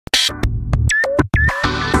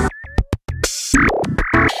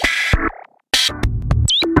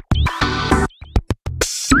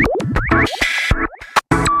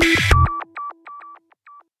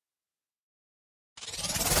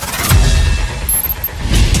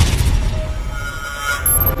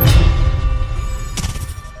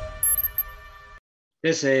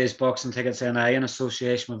This is Boxing Tickets NI in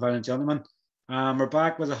association with Violent Gentlemen. We're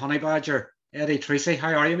back with a honey badger, Eddie Treacy.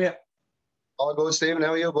 How are you, mate? All good, Stephen.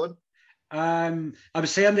 How are you, bud? I was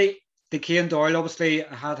saying the Cian Doyle, obviously,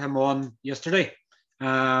 I had him on yesterday.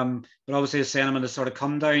 But obviously, the sentiment has sort of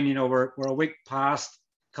come down. You know, we're a week past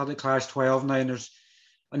Celtic Clash 12 now, and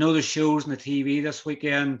I know there's shows on the TV this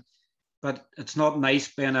weekend, but it's not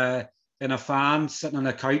nice being a fan sitting on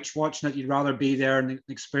a couch watching it. You'd rather be there and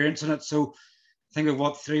experiencing it. So I think of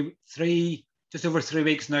what just over 3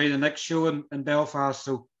 weeks now, the next show in Belfast.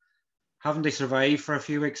 So haven't they survived for a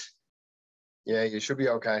few weeks? Yeah, you should be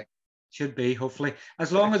okay. Should be, hopefully.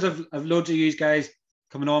 As long as I've loads of you guys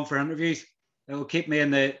coming on for interviews, it'll keep me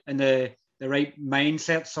in the right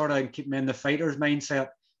mindset, sort of, and keep me in the fighter's mindset.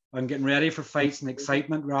 I'm getting ready for fights and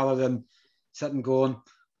excitement rather than sitting going,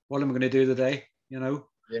 what am I going to do today? You know?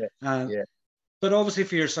 Yeah, Uh, yeah. but obviously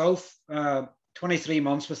for yourself, 23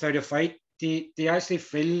 months without a fight, do you actually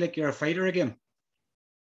feel like you're a fighter again?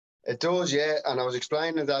 It does, yeah. And I was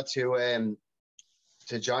explaining that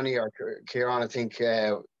to Johnny or Kieran, I think,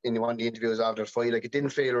 in one of the interviews after the fight. Like, it didn't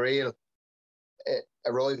feel real.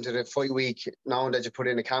 Arriving to the fight week, knowing that you put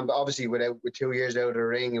in a camp, obviously with 2 years out of the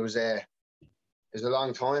ring, it was a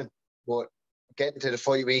long time. But getting to the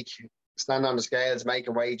fight week, standing on the scales,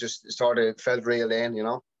 making weight, just sort of felt real then, you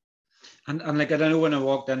know. And like, I don't know, when I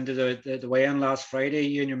walked into the weigh-in last Friday,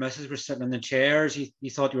 you and your missus were sitting in the chairs. You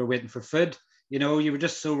thought you were waiting for food. You know, you were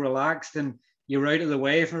just so relaxed and you were out of the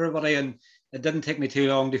way for everybody. And it didn't take me too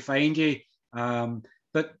long to find you.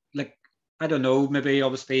 But like, I don't know, maybe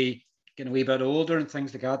obviously getting a wee bit older and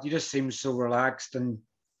things like that, you just seem so relaxed and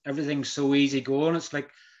everything's so easy going. It's like,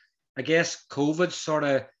 I guess COVID sort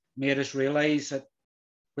of made us realize that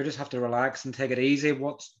we just have to relax and take it easy.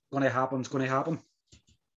 What's going to happen is going to happen.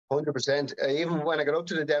 100%. Even when I got up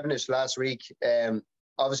to the Devonish last week,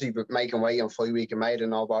 obviously making weight on fight week, I made it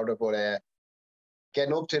and all about it, but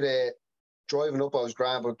getting up to the driving up, I was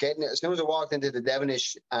grand, but getting as soon as I walked into the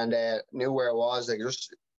Devonish and knew where it was, like,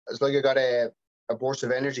 it's like I got a burst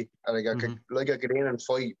of energy. Like I could get in and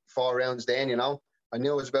fight 4 rounds then, you know. I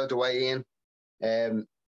knew I was about to weigh in, and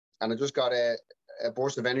I just got a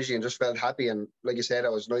burst of energy and just felt happy. And like you said, I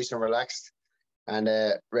was nice and relaxed and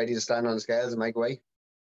ready to stand on the scales and make weight.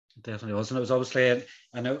 Definitely was. And it was obviously,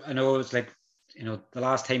 I know it was like, you know, the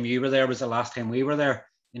last time you were there was the last time we were there,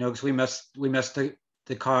 you know, because we missed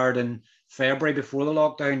the card in February before the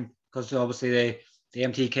lockdown, because obviously the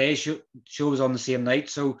MTK show was on the same night.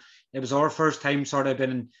 So it was our first time sort of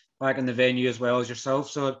been back in the venue as well as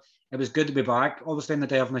yourself. So it was good to be back, obviously, in the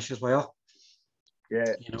Devonish as well. Yeah,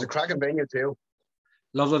 you it's a know, cracking venue too.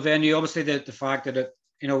 Lovely venue. Obviously, the fact that it,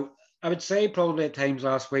 you know, I would say probably at times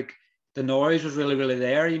last week, the noise was really, really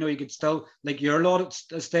there. You know, you could still, like your lot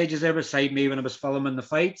at stages there beside me when I was filming the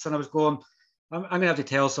fights, and I was going, I'm going to have to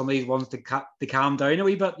tell some of these ones to calm down a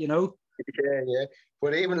wee bit, you know? Yeah, yeah.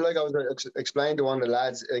 But even like I was explaining to one of the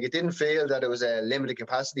lads, like, it didn't feel that it was a limited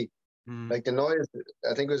capacity. Like the noise,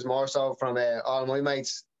 I think it was more so from all my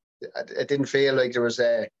mates. It didn't feel like there was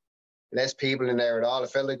less people in there at all.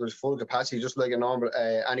 It felt like it was full capacity, just like a normal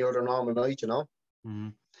any other normal night, you know.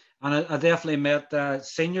 And I definitely met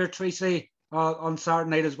senior Treacy on Saturday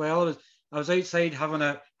night as well. I was outside having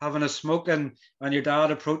a smoke, and your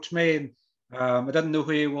dad approached me, and I didn't know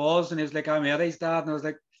who he was, and he was like, "I'm Eddie's dad," and I was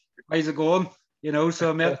like, "How's it going?" You know,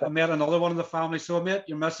 so I met another one of the family. So I met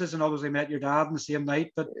your missus and obviously met your dad on the same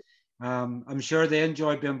night. But I'm sure they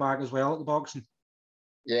enjoyed being back as well at the boxing.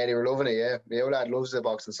 Yeah, they were loving it. Yeah, my old lad loves the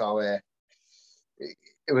boxing, so it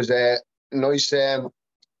was a nice.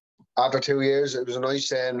 After 2 years, it was a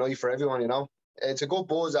nice night for everyone. You know, it's a good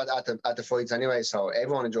buzz at the fights anyway, so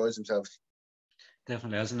everyone enjoys themselves.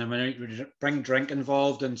 Definitely is. And when you bring drink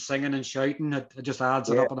involved and singing and shouting, it just adds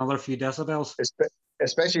it Yeah, up another few decibels.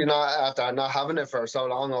 especially not after not having it for so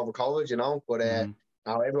long over COVID, you know. But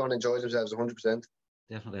now everyone enjoys themselves 100%.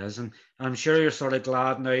 Definitely is. And I'm sure you're sort of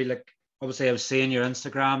glad now. Like, obviously, I've seen your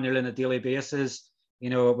Instagram nearly on a daily basis.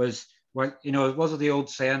 You know, it was, well, you know, it was the old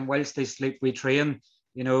saying, whilst they sleep, we train.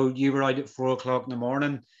 You know, you were out at 4 o'clock in the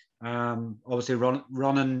morning, obviously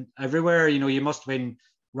running everywhere. You know, you must have been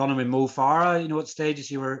running with Mo Farah, you know, at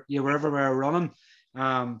stages you were everywhere running.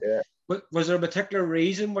 Yeah. But was there a particular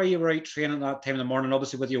reason why you were out training at that time in the morning,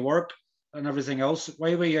 obviously with your work and everything else?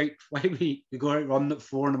 Why were you out, why were you go out running at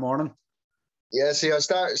 4 in the morning? Yeah, see,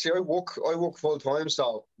 I work full time,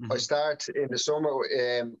 so I start in the summer.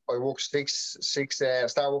 I work six.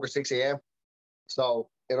 Start work at 6 a.m. So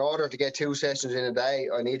in order to get 2 sessions in a day,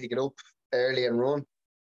 I need to get up early and run.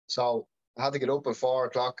 So I had to get up at 4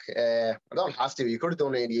 o'clock. I don't have to. You could have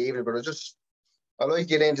done it in the evening, but I like to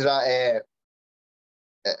get into that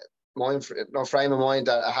frame of mind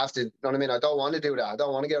that I have to, you know what I mean? I don't want to do that. I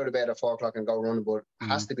don't want to get out of bed at 4 o'clock and go running, but it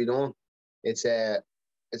has to be done. It's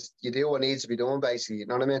you do what needs to be done, basically, you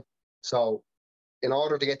know what I mean? So in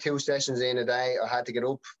order to get 2 sessions in a day, I had to get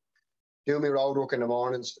up, do my road work in the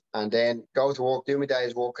mornings, and then go to work, do my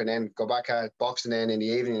day's work, and then go back at boxing then in the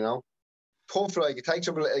evening, you know? Tough, like, it takes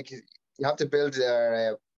up, like, you have to build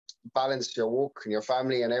balance your work and your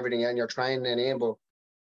family and everything and your training and in, but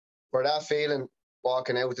for that feeling,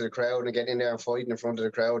 walking out to the crowd and getting in there and fighting in front of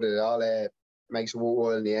the crowd, it all makes it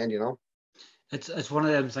worthwhile in the end, you know? It's one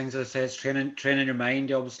of them things that I say, it's training your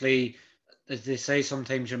mind. Obviously, as they say,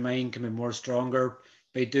 sometimes your mind can be more stronger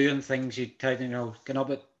by doing things. You take, get up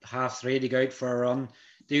at 3:30 to go out for a run.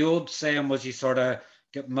 The old saying was you sort of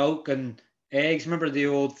get milk and eggs. Remember the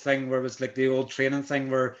old thing where it was like the old training thing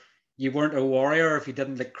where you weren't a warrior if you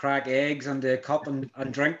didn't like crack eggs into a cup and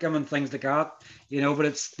drink them and things like that. But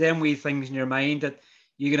it's them wee things in your mind that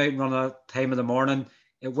you get out and run a time of the morning.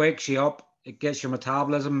 It wakes you up. It gets your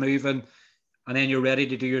metabolism moving, and then you're ready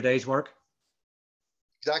to do your day's work.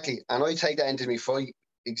 Exactly, and I take that into my fight.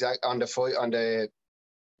 On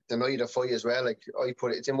the night of the fight as well. Like I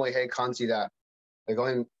put it's in my head constantly that like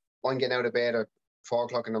I'm getting out of bed at 4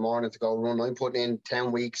 o'clock in the morning to go run. I'm putting in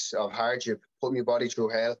 10 weeks of hardship, putting my body through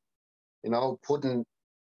hell.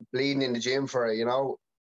 Bleeding in the gym for it.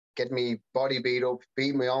 Getting me body beat up,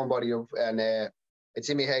 beating my own body up, and it's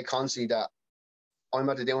in my head constantly that I'm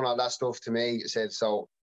after doing all that stuff to me. It said so.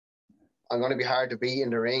 I'm going to be hard to beat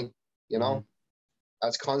in the ring,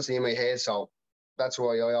 That's constantly in my head, so that's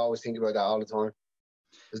why I always think about that all the time.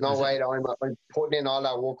 There's no way that I'm putting in all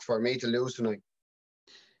that work for me to lose tonight.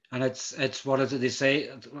 And it's what is it they say?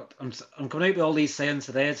 I'm coming out with all these sayings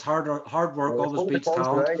today. It's hard work always beats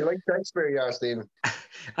talent. You like Shakespeare, you are, Stephen.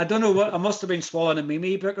 I don't know what I must have been swallowing a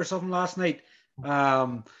Mimi book or something last night.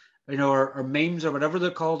 Or memes or whatever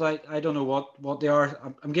they're called. I don't know what they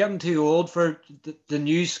are. I'm getting too old for the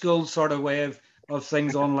new school sort of way of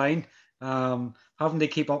things online. Having to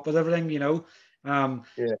keep up with everything,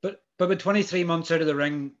 Yeah. But with 23 months out of the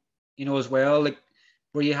ring, as well, like,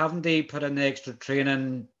 were you having to put in the extra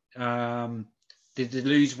training? Did you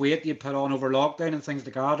lose weight you put on over lockdown and things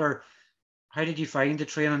like that, or how did you find the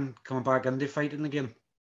training coming back into fighting again?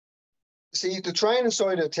 See, the training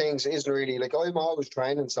side of things isn't really like I'm always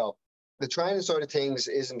training, so the training side of things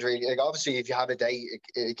isn't really like obviously if you have a day,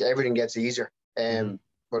 everything gets easier.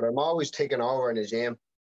 But I'm always taking over in the gym.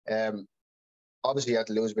 Obviously you have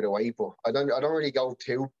to lose a bit of weight, but I don't really go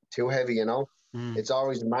too heavy, It's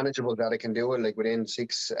always manageable that I can do it like within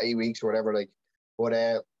 6-8 weeks or whatever. Like, but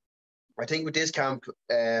I think with this camp,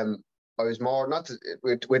 I was more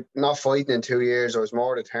with not fighting in 2 years. I was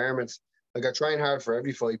more determined. Like I train hard for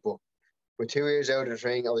every fight, but with 2 years out of the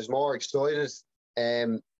ring, I was more excited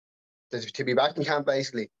to be back in camp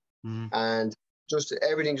basically, and just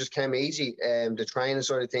everything just came easy. The training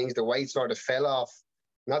sort of things, the weight sort of fell off.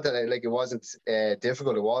 Not that it wasn't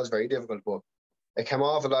difficult. It was very difficult, but it came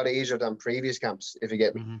off a lot easier than previous camps, if you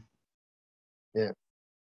get me. Yeah.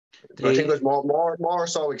 But I think it was more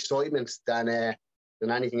so excitement than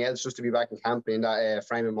anything else, just to be back in camp in that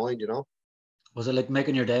frame of mind, Was it like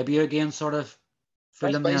making your debut again, sort of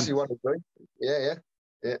feeling? That's basically what it's like.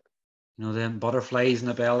 Yeah. Them butterflies in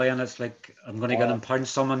the belly, and it's like I'm going to get and punch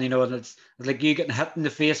someone, and it's like you getting hit in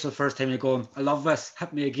the face the first time you're going, I love this,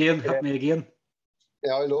 hit me again.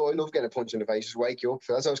 Yeah, I love getting a punch in the face, just wake you up.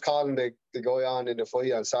 So that's what I was calling the guy on in the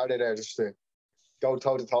fight on Saturday there, just to go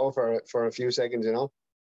toe to toe for a few seconds,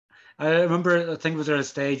 I remember, I think it was at a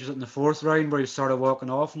stage, was it in the 4th round, where you started walking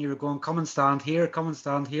off and you were going, come and stand here.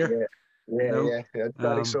 Yeah.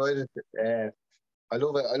 Got excited. I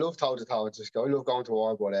love it. I love toe to toe. I love going to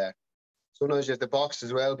war, but sometimes you have to box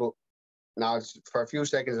as well. But now for a few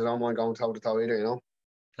seconds, I don't mind going toe to toe either,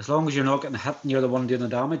 As long as you're not getting hit and you're the one doing the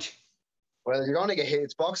damage. Well, you're going to get hit.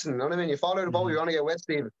 It's boxing, you know what I mean? You fall out of the boat, you're going to get wet,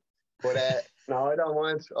 Steve. But no, I don't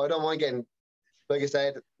mind getting, like I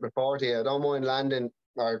said before to you, I don't mind landing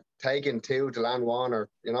or taking 2 to land 1, or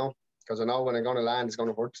because I know when I'm going to land, it's going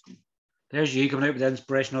to hurt. There's you coming out with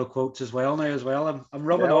inspirational quotes as well now. I'm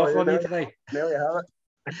rubbing off on you today. Now you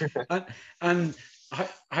have it. and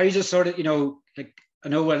how you just sort of, like, I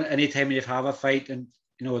know when anytime you have a fight and,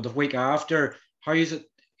 the week after, how is it,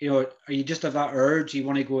 are you just have that urge, you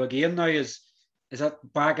want to go again now? Is that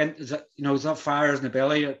back in, is that fires in the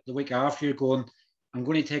belly the week after you're going, I'm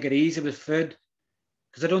going to take it easy with food?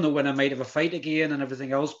 Because I don't know when I might have a fight again and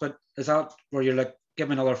everything else, but is that where you're like, give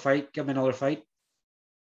me another fight?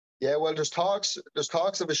 Yeah, well, there's talks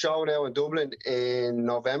of a show now in Dublin in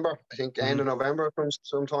November. I think end of November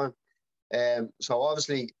sometime. So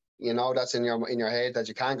obviously, that's in your head that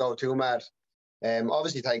you can't go too mad.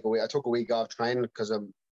 Obviously I took a week off training because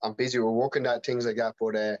I'm busy with working at things like that,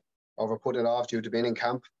 but over putting it off due to being in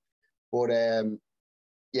camp. But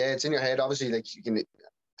yeah, it's in your head. Obviously, like you can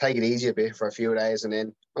take it easy a bit for a few days, and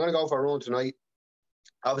then I'm gonna go for a run tonight.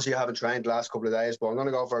 Obviously, I haven't trained the last couple of days, but I'm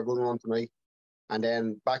gonna go for a good run tonight, and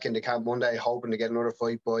then back into camp Monday, hoping to get another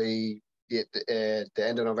fight by the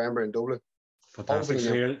end of November in Dublin. Fantastic.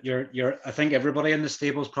 So you're. I think everybody in the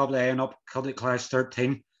stable is probably eyeing up Celtic Clash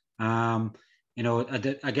 13. You know,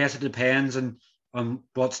 I guess it depends on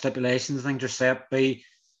what stipulations things are set by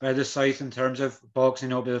the South in terms of boxing.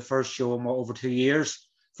 You know, be the first show in over 2 years.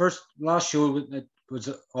 Last show it was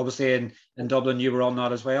obviously in Dublin. You were on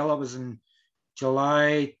that as well. That was in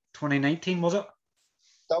July 2019, was it?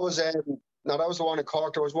 That was no, that was the one in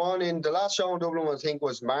Cork. There was one in the last show in Dublin, I think,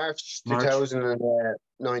 was March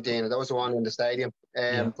 2019. That was the one in the stadium.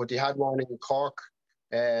 But they had one in Cork.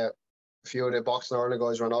 A few of the boxing Ireland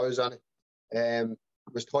guys ran. I was on it. It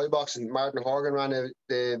was Thai boxing. Martin Horgan ran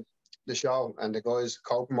the show, and the guys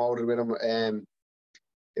co-promoted with him.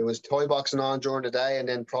 It was Thai boxing on during the day, and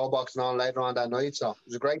then pro boxing on later on that night. So it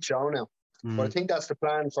was a great show now. But I think that's the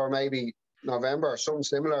plan for maybe November or something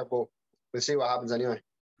similar. But we'll see what happens anyway.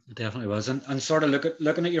 It definitely was. And sort of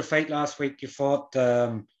looking at your fight last week, you fought,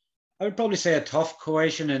 I would probably say, a tough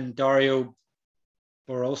Croatian in Dario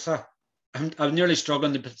Borosa. I'm nearly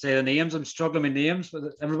struggling to say the names. I'm struggling with names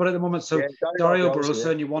with everybody at the moment. So yeah, Dario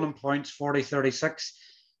Borosa, and you won in points, 40-36.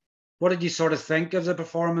 What did you sort of think of the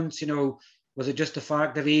performance? You know, was it just the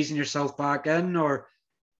fact of easing yourself back in, or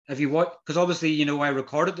have you watched? Because obviously, you know, I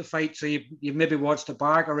recorded the fight, so you've maybe watched it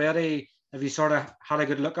back already. Have you sort of had a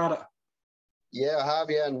good look at it? Yeah, I have,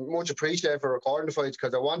 and much appreciated for recording the fights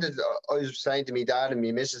because I was saying to me dad and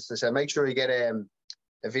me missus, I said, make sure you get a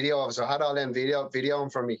video of it. So I had all them videoing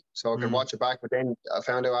for me so I could watch it back, but then I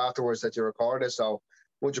found out afterwards that you recorded, so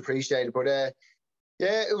much appreciated. But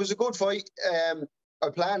yeah, it was a good fight. I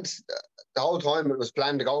planned the whole time, it was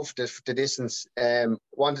planned to go for the distance.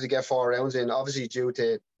 Wanted to get 4 rounds in, obviously due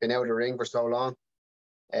to being out of the ring for so long.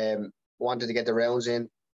 Wanted to get the rounds in,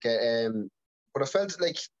 but I felt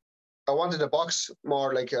like I wanted to box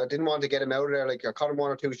more. Like I didn't want to get him out of there. Like I caught him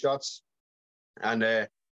 1 or 2 shots, and I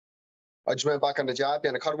just went back on the jab.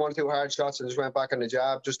 And I caught him 1 or 2 hard shots, and just went back on the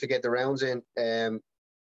jab just to get the rounds in.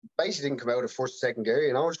 Basically didn't come out of first, second gear.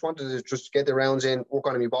 You know, I just wanted to just get the rounds in, work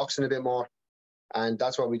on me boxing a bit more, and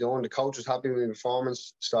that's what we done. The coach was happy with my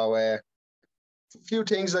performance. So a few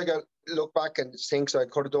things like I look back and think so I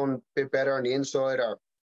could have done a bit better on the inside,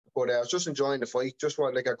 but I was just enjoying the fight. Just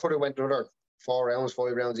what like I could have went another 4 rounds,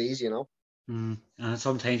 5 rounds easy, you know. And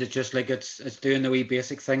sometimes it's just like it's doing the wee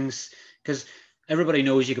basic things because everybody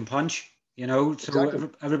knows you can punch, you know. So exactly.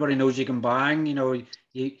 Everybody knows you can bang. You know,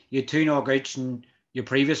 you had 2 knockouts in your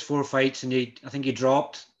previous 4 fights, and I think you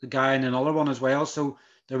dropped the guy in another one as well. So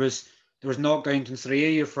there was knockdowns in 3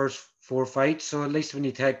 of your first 4 fights. So at least when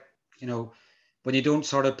you take, you know, when you don't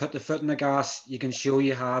sort of put the foot in the gas, you can show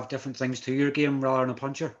you have different things to your game rather than a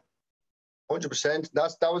puncher. 100%.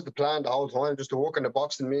 That was the plan the whole time, just to work on the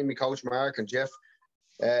boxing. Me and my coach Mark and Jeff,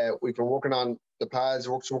 we've been working on the pads,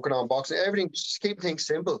 working on boxing, everything. Just keep things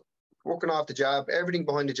simple. Working off the jab, everything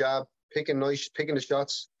behind the jab, picking the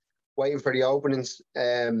shots, waiting for the openings.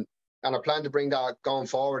 And I plan to bring that going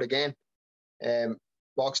forward again.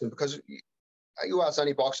 Boxing, because you ask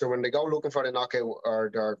any boxer when they go looking for the knockout or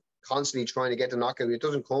they're constantly trying to get the knockout, it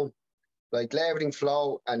doesn't come. Like let everything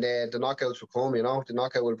flow, and the knockouts will come. You know, the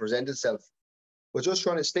knockout will present itself. But just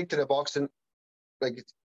trying to stick to the boxing, like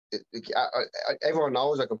everyone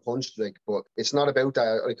knows I can punch, like, but it's not about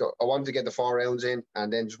that. Like I wanted to get the 4 rounds in,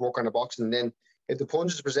 and then just work on the boxing. And then if the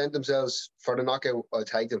punches present themselves for the knockout, I'll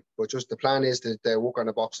take them. But just the plan is to work on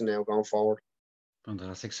the boxing now going forward.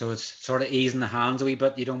 Fantastic. So it's sort of easing the hands a wee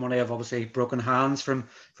bit. You don't want to have obviously broken hands from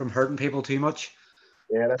hurting people too much.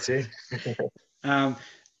 Yeah, that's it.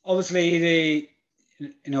 Obviously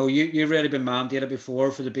you've already been mandated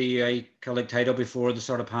before for the BUI Celtic title before the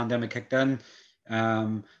sort of pandemic kicked in.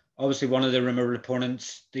 Obviously one of the rumoured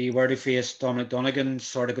opponents, the worthy face Dominic Donegan,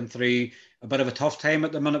 sort of going through a bit of a tough time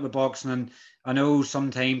at the minute with boxing, and I know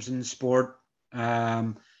sometimes in sport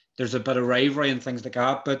there's a bit of rivalry and things like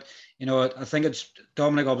that, but you know, I think it's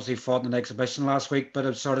Dominic obviously fought in an exhibition last week, but I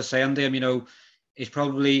was sort of saying to him, you know,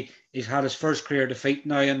 he's had his first career defeat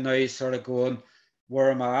now, and now he's sort of going, where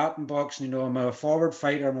am I at in boxing? You know, am I a forward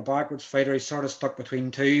fighter? I'm a backwards fighter. He's sort of stuck between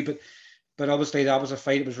 2, but obviously that was a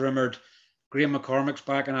fight. It was rumoured Graham McCormick's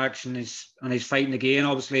back in action. He's fighting again,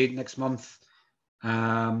 obviously next month.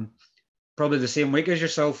 Probably the same week as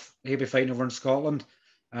yourself. He'll be fighting over in Scotland.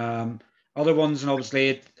 Other ones, and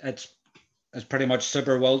obviously it's pretty much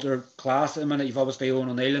super welter class at the minute. You've obviously Owen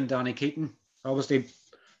O'Neill and Danny Keaton. obviously,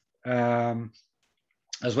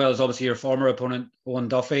 as well as obviously your former opponent Owen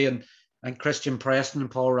Duffy and Christian Preston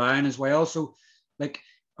and Paul Ryan as well. So, like,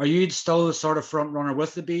 are you still the sort of front runner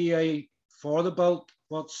with the BUI for the belt?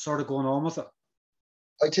 What's sort of going on with it?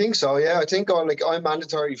 I think so, yeah. I think I'm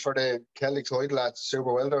mandatory for the Celtic title at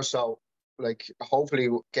Super Welter, so like hopefully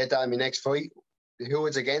get that in my next fight. Who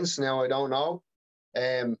it's against now, I don't know.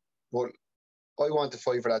 But I want to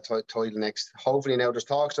fight for that title next. Hopefully now there's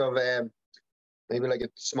talks of maybe like a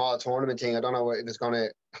small tournament thing. I don't know if it's going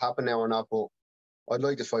to happen now or not, but I'd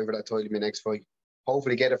like to fight for that title in my next fight.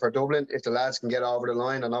 Hopefully get it for Dublin if the lads can get over the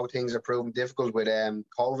line. I know things are proving difficult with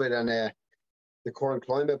COVID and the current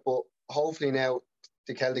climate, but hopefully now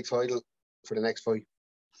the Celtic title for the next fight.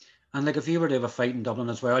 And like if you were to have a fight in Dublin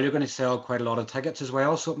as well, you're going to sell quite a lot of tickets as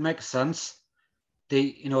well, so it makes sense.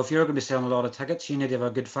 If you're going to be selling a lot of tickets, you need to have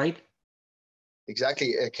a good fight.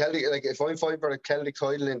 Exactly. Celtic, like if I fight for a Celtic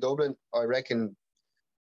title in Dublin, I reckon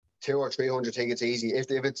 200 or 300 tickets easy. If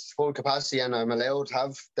it's full capacity and I'm allowed to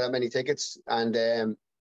have that many tickets and the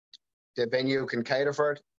venue can cater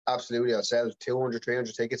for it, absolutely I'll sell 200,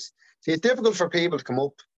 300 tickets. See, it's difficult for people to come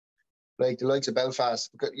up, like the likes of Belfast,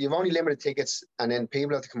 because you've only limited tickets, and then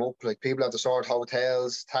people have to come up, like people have to sort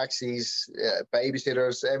hotels, taxis,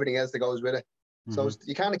 babysitters, everything else that goes with it. So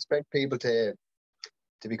you can't expect people to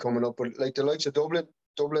be coming up. But like the likes of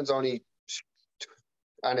Dublin's only,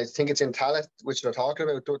 and I think it's in Tallaght, which they're talking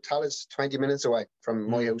about. Tallagh's 20 minutes away from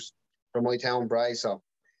my house, from my town, Bray. So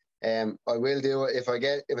I will do it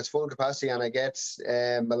if it's full capacity and I get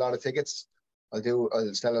a lot of tickets. I'll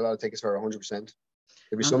sell a lot of tickets for 100%. There'll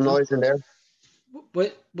be some noise in there.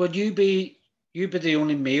 Would you be the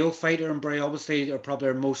only male fighter in Bray? Obviously, or probably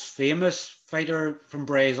our most famous fighter from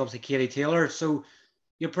Bray is obviously Katie Taylor. So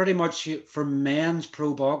you're pretty much, for men's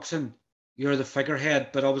pro boxing, you're the figurehead,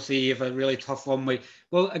 but obviously you have a really tough one.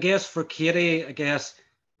 Well, I guess for Katie,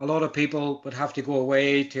 a lot of people would have to go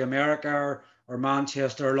away to America or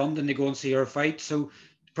Manchester or London to go and see her fight. So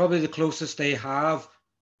probably the closest they have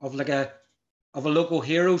of like a local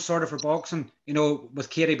hero sort of for boxing, with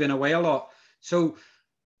Katie being away a lot. So,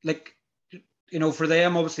 like, for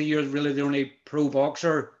them, obviously you're really the only pro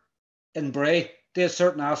boxer in Bray. There's a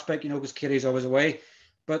certain aspect, because Katie's always away.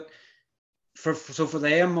 But for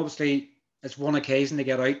them, obviously, it's one occasion to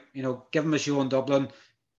get out, give them a show in Dublin,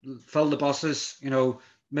 fill the buses,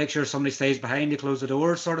 make sure somebody stays behind, you close the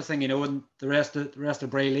doors, sort of thing, and the rest of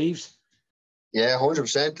Bray leaves. Yeah,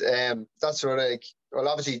 100%. That's what well,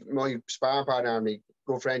 obviously my sparring partner and my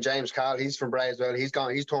good friend James Carl, he's from Bray as well. He's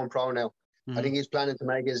turned pro now. I think he's planning to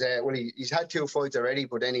make his he's had 2 fights already,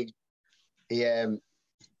 but then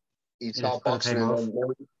he stopped boxing and then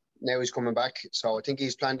now he's coming back. So I think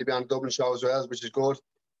he's planning to be on the Dublin show as well, which is good.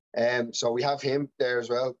 So we have him there as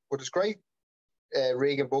well. But it's great.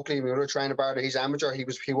 Regan Buckley, my other trainer partner, he's amateur. He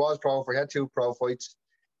was pro, he had 2 pro fights.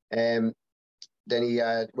 Then he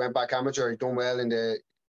went back amateur. He done well in the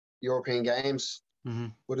European Games.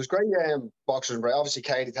 But there's great boxers in Bray. Obviously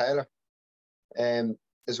Katie Taylor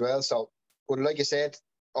as well. So, but like you said,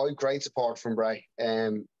 I have great support from Bray.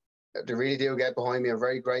 They really do get behind me. I'm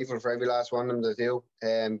very grateful for every last one of them that do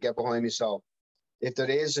get behind me. So if there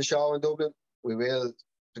is a show in Dublin, we will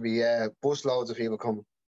be bus loads of people coming.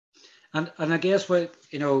 And I guess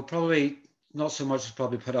probably not so much as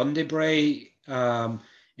probably put on the Bray,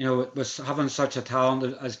 it was having such a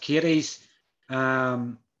talent as Katie's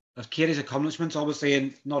accomplishments, obviously,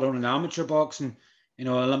 in not only in amateur boxing,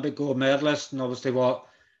 Olympic gold medalist, and obviously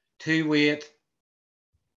 2-weight,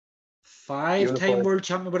 5-time world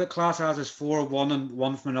champion with a class as is 4 of one and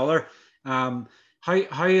 1 from another. How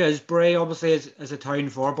is Bray, obviously, as a town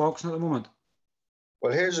for boxing at the moment?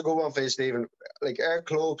 Well, here's a good one for you, Stephen. Like our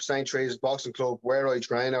club, St. Teresa's Boxing Club, where I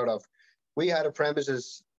train out of, we had a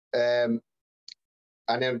premises, and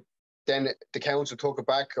then the council took it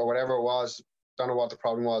back or whatever it was. Don't know what the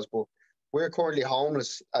problem was, but we're currently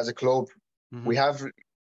homeless as a club. We have,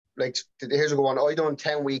 here's a good one. I done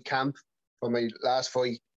 10-week camp for my last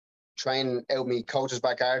fight, training out my coach's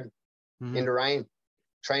back garden in the rain,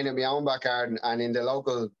 training in my own back garden and in the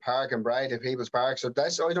local park in Bray, the People's Park. So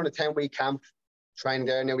I done a 10-week camp training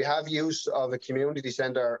there. Now we have use of a community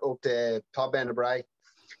centre up the top end of Bray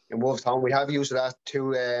in Wolftown. We have use of that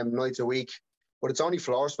 2 nights a week, but it's only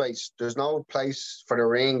floor space. There's no place for the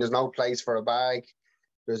ring. There's no place for a bag.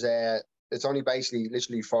 It's only basically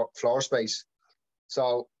literally floor space.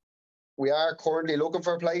 So we are currently looking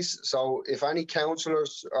for a place. So if any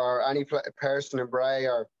councillors or any person in Bray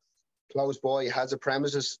or close by has a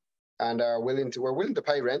premises and we're willing to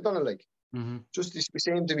pay rent on it, just we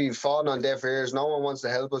seem to be falling on deaf ears. No one wants to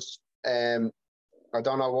help us. I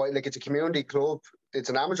don't know why. It's a community club. It's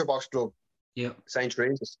an amateur box club. Yeah. St.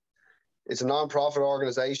 Teresa's. It's a non-profit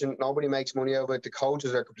organisation. Nobody makes money out of it. The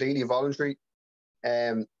coaches are completely voluntary.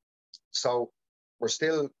 So we're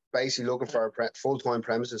still basically looking for full-time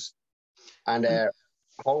premises. And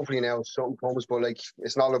hopefully now something comes, but like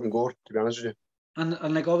it's not looking good, to be honest with you.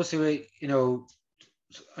 And like obviously, you know,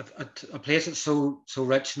 a place that's so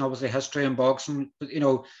rich and obviously history in boxing, but you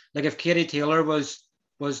know, like if Katie Taylor was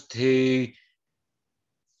to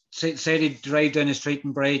say they drive down the street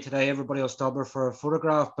in Bray today, everybody will stop her for a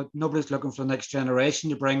photograph, but nobody's looking for the next generation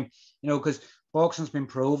to bring, you know, because boxing's been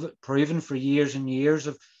proven for years and years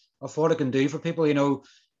of what it can do for people. You know,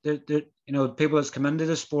 you know, people that's come into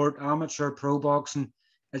the sport, amateur, pro boxing,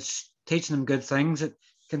 it's teaching them good things. It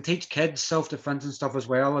can teach kids self-defense and stuff as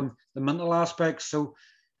well, and the mental aspects. So,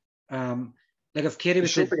 like if Katie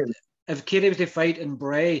was to fight in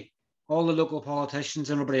Bray, all the local politicians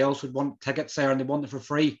and everybody else would want tickets there and they want it for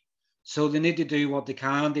free. So they need to do what they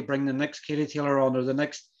can to bring the next Katie Taylor on, or the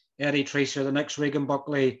next Eddie Treacy, or the next Regan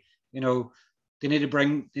Buckley. You know, they need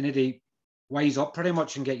to wise up pretty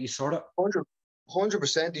much and get you sorted.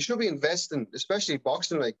 100%. You should be investing, especially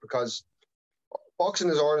boxing, like, because boxing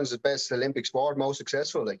is Ireland's best Olympic sport, most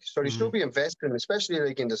successful. Like, so they should be investing, especially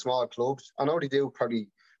like in the small clubs. I know they do probably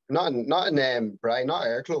not in Bray, not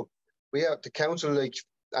our club. We have the council, like,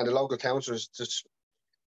 and the local councils.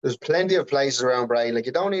 There's plenty of places around Bray. Like,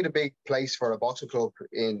 you don't need a big place for a boxing club.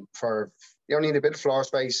 You don't need a bit of floor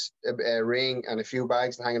space, a ring, and a few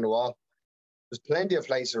bags to hang on the wall. There's plenty of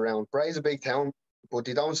places around. Bray's a big town, but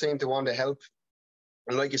they don't seem to want to help.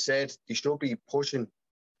 And like you said, they should be pushing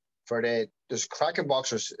for there's cracking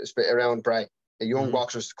boxers around Bray, the young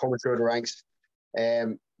boxers coming through the ranks.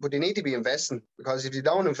 But they need to be investing, because if you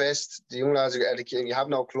don't invest, the young lads you have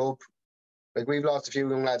no club. Like, we've lost a few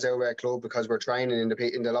young lads out of our club because we're training in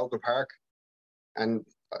the local park, and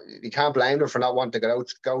you can't blame them for not wanting to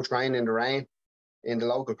go train in the rain in the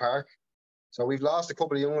local park. So we've lost a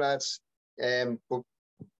couple of young lads. But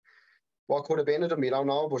what could have been of them, you don't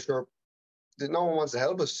know. But sure, no one wants to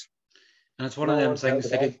help us. And it's one of them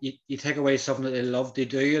things, like you take away something that they love to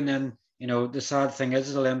do, and then, you know, the sad thing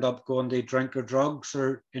is they'll end up going to drink or drugs,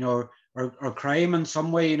 or, you know, or crime in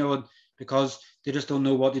some way, you know, because they just don't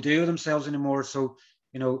know what to do with themselves anymore. So,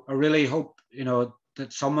 you know, I really hope, you know,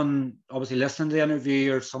 that someone obviously listening to the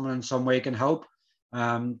interview, or someone in some way can help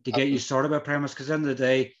to get you sorted about premise. Because at the end of the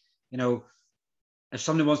day, you know, if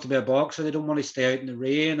somebody wants to be a boxer, they don't want to stay out in the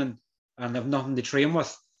rain and have nothing to train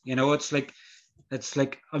with. You know, it's like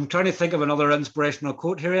I'm trying to think of another inspirational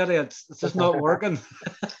quote here, Eddie. It's just not working.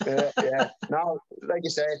 Yeah. No, like you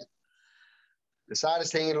said, the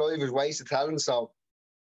saddest thing in life is wasted talent. So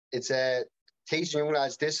it's teaching young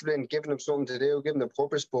lads discipline, giving them something to do, giving them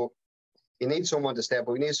purpose. But you need someone to step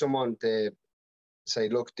up. You need someone to say,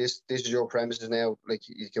 look, this is your premises now. Like,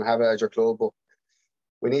 you can have it at your club, but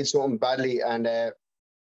we need something badly. And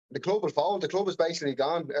the club will fold. The club is basically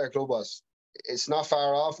gone. Our club was. It's not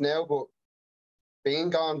far off now, but being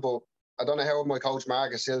gone. But I don't know how my coach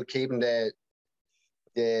Mark is still keeping the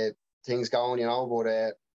things going, you know.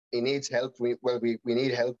 But he needs help. We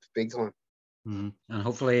need help big time. And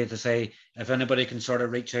hopefully, to say, if anybody can sort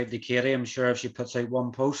of reach out to Katie, I'm sure if she puts out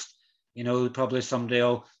one post, you know, probably somebody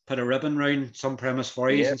will put a ribbon round some premise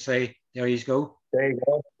for you and say, there you go. There you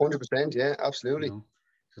go. 100%. Yeah, absolutely. You know,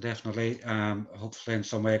 so definitely, hopefully in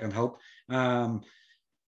some way I can help.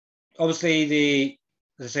 Obviously,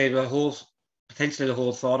 potentially the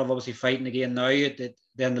whole thought of obviously fighting again now at the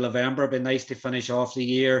end of November, it'd be nice to finish off the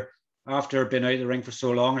year after being out of the ring for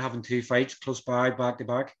so long and having 2 fights close by, back to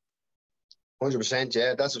back. 100%,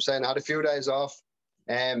 yeah. That's what I'm saying. I had a few days off.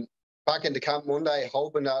 Back into camp Monday,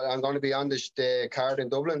 hoping that I'm going to be on the card in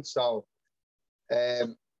Dublin. So,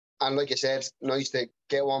 and like you said, nice to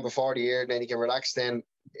get one before the year, then you can relax, then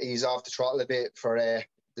ease off the throttle a bit for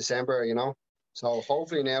December, you know. So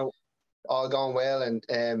hopefully now all going well,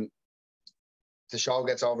 and the show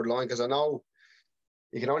gets over the line, because I know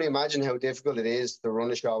you can only imagine how difficult it is to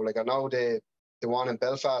run a show. Like, I know the one in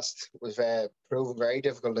Belfast was proven very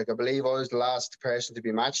difficult. Like, I believe I was the last person to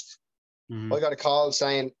be matched. I got a call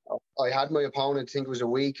saying I had my opponent, I think it was a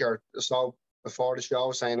week or so before the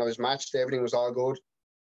show, saying I was matched, everything was all good.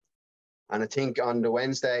 And I think on the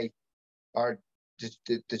Wednesday, or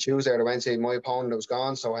the Tuesday or the Wednesday, my opponent was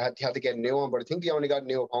gone, so I had to get a new one. But I think they only got a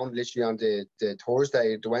new opponent literally on the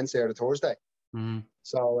Thursday, the Wednesday or the Thursday.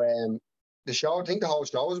 So the show, I think the whole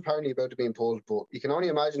show was apparently about to be pulled, but you can only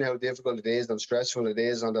imagine how difficult it is and stressful it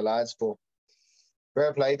is on the lads. But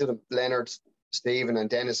fair play to them, Leonard, Stephen and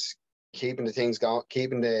Dennis, keeping the things going,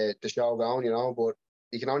 keeping the show going, you know. But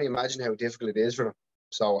you can only imagine how difficult it is for them.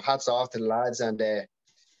 So hats off to the lads, and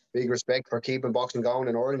big respect for keeping boxing going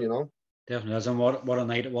in Ireland, you know. Definitely is, and what a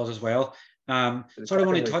night it was as well. Sort of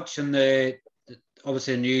only touch on the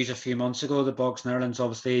obviously the news a few months ago. The Boxing Ireland's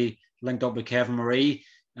obviously linked up with Kevin Marie.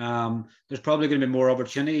 There's probably going to be more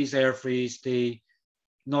opportunities there for you to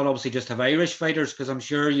not obviously just have Irish fighters, because I'm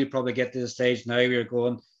sure you probably get to the stage now where you're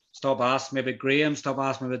going, stop asking me about Graham, stop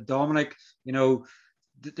asking me about Dominic. You know,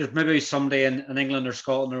 there's maybe somebody in England or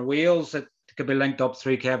Scotland or Wales that could be linked up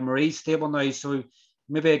through Kevin Marie's stable now. So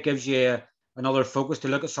maybe it gives you another focus to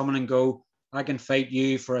look at someone and go, I can fight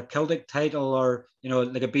you for a Celtic title, or, you know,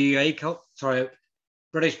 like a BUI,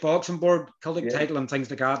 British Boxing Board Celtic title and things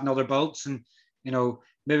like that, and other belts. And, you know,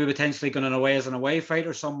 maybe potentially going away as an away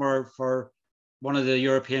fighter somewhere for one of the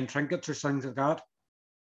European trinkets or things like that.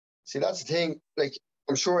 See, that's the thing. Like,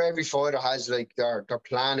 I'm sure every fighter has like their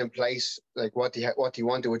plan in place, like what they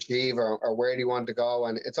want to achieve or where they want to go,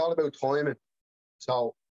 and it's all about timing.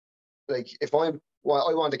 So, like, if I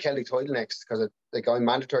want the Celtic title next because I'm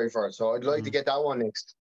mandatory for it, so I'd like to get that one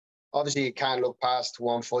next. Obviously, you can't look past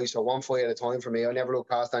one fight, so one fight at a time for me. I never look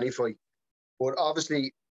past any fight. But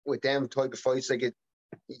obviously, with them type of fights, like,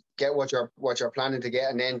 get what you're planning to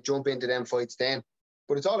get, and then jump into them fights then.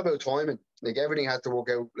 But it's all about timing. Like, everything has to work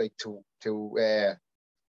out. Like,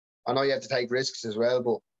 I know you have to take risks as well,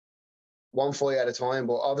 but one fight at a time.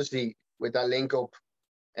 But obviously, with that link up,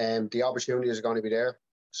 the opportunities are going to be there.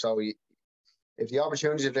 So if the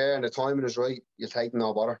opportunities are there and the timing is right, you'll take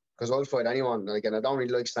no bother. Because I'll fight anyone. Like, and I don't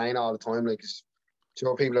really like saying all the time. Like,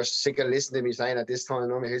 sure, people are sick of listening to me saying at this time,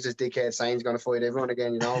 here's this dickhead saying he's going to fight everyone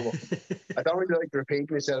again, you know. But I don't really like to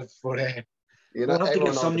repeat myself. But you know, we'll have to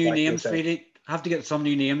get some new names for you. Have to get some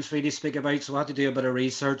new names for you to speak about. So I have to do a bit of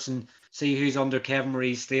research and see who's under Kevin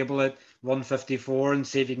Marie's stable at 154 and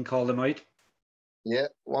see if you can call them out. Yeah,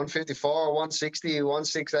 154, 160,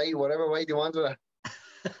 168, whatever weight you want with it.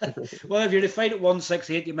 Well, if you're to fight at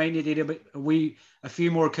 168, you might need to eat a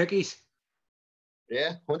few more cookies.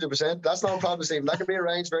 Yeah, 100%. That's no problem, Stephen. That can be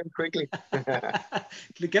arranged very quickly.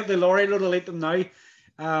 Get the lorry load to eat them now.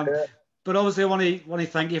 But obviously, I want to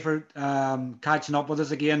thank you for catching up with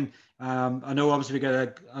us again. I know obviously we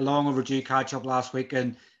got a long overdue catch up last week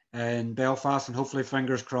in Belfast, and hopefully,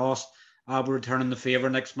 fingers crossed, I'll be returning the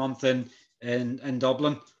favour next month in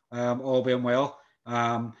Dublin, all being well.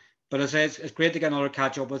 But as I say, it's great to get another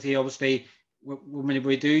catch up with you. Obviously, when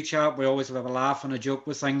we do chat, we always have a laugh and a joke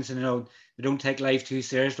with things, and, you know, we don't take life too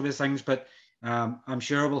seriously with things. But I'm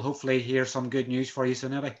sure we'll hopefully hear some good news for you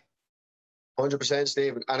soon, Eddie. 100%,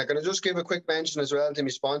 Stephen. And I'm going to just give a quick mention as well to my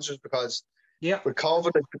sponsors, because with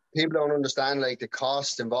COVID, people don't understand like the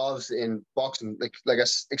cost involved in boxing. Like I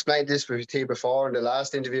explained this to you before in the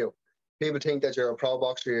last interview. People think that you're a pro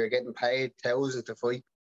boxer, you're getting paid thousands to fight.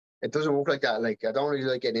 It doesn't work like that. Like, I don't really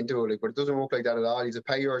like getting into it, like, but it doesn't work like that at all. You have to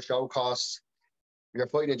pay your show costs. If you're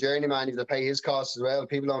fighting a journeyman, you have to pay his costs as well.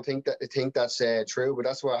 People don't think that's true, but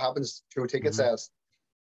that's what happens through ticket sales.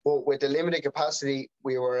 But with the limited capacity,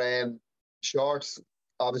 we were short.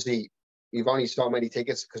 Obviously, you've only so many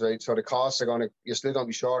tickets, because so the costs are you're still going to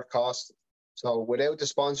be short cost. So without the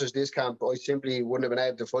sponsors discount, I simply wouldn't have been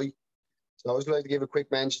able to fight. So I would like to give a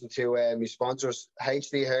quick mention to my sponsors: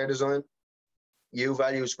 HD Hair Design, U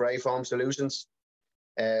Value Spray Foam Solutions,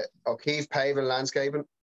 O'Keefe Paving Landscaping,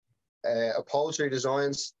 Upholstery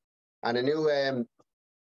Designs, and a new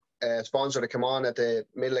sponsor to come on at the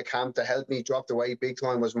middle of camp to help me drop the weight big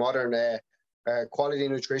time was Modern Quality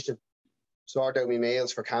Nutrition. Sort out my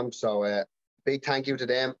meals for camp. So big thank you to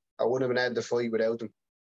them. I wouldn't have been able to fight without them.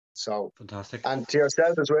 So fantastic. And to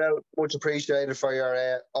yourself as well, much appreciated for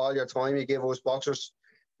your all your time you give us boxers.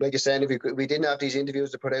 Like I said, if we didn't have these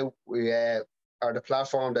interviews to put out, we or the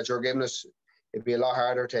platform that you're giving us, it'd be a lot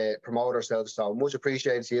harder to promote ourselves. So much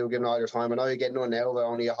appreciated to you giving all your time. I know you're getting on now, but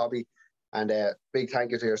only a hobby. And big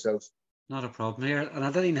thank you to yourself. Not a problem here. And I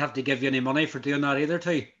didn't even have to give you any money for doing that either,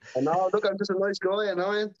 too. No, look, I'm just a nice guy, I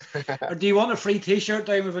know. Or do you want a free T-shirt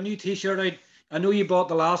down? With a new T-shirt out? I know you bought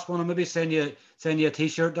the last one. I'll maybe send you a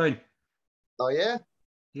T-shirt down. Oh, yeah?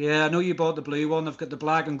 Yeah, I know you bought the blue one. I've got the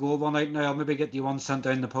black and gold one out now. I'll maybe get you one sent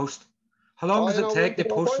down the post. How long does it take to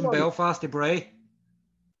post from Belfast to Bray?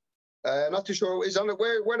 Not too sure. Is on it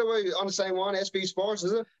where do I on the same one? SB Sports,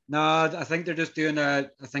 is it? No, I think they're just doing I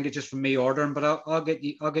think it's just from me ordering, but I'll get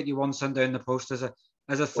you one sent down the post as a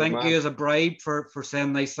thank you, as a bribe for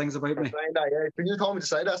saying nice things about me. Yeah. Can you call me to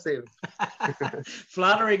say that, Steve?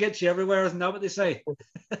 Flattery gets you everywhere, isn't that what they say?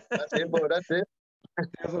 That's it, boy. That's it.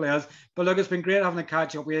 Definitely has. But look, it's been great having a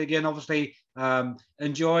catch up with you again. Obviously,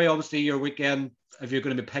 enjoy your weekend if you're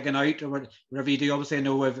going to be picking out or whatever you do. Obviously, I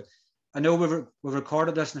know I know we've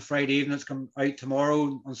recorded this on a Friday evening. It's come out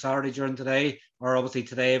tomorrow on Saturday during today, or obviously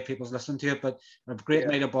today if people's listening to it. But a great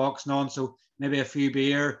night of boxing on, so maybe a few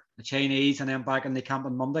beer, a Chinese, and then back in the camp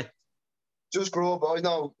on Monday. Just grub. I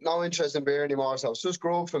no interest in beer anymore, so it's just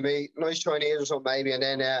grub for me. Nice Chinese or something maybe, and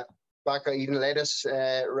then back eating lettuce,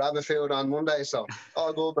 rabbit food on Monday. So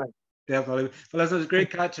all good, mate. Definitely. Well, listen, it was great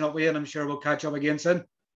catching up with you, and I'm sure we'll catch up again soon.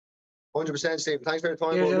 100%, Steve. Thanks for your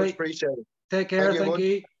time. Much appreciated. Take care. Thank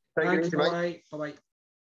you. Take it easy, mate. Bye-bye.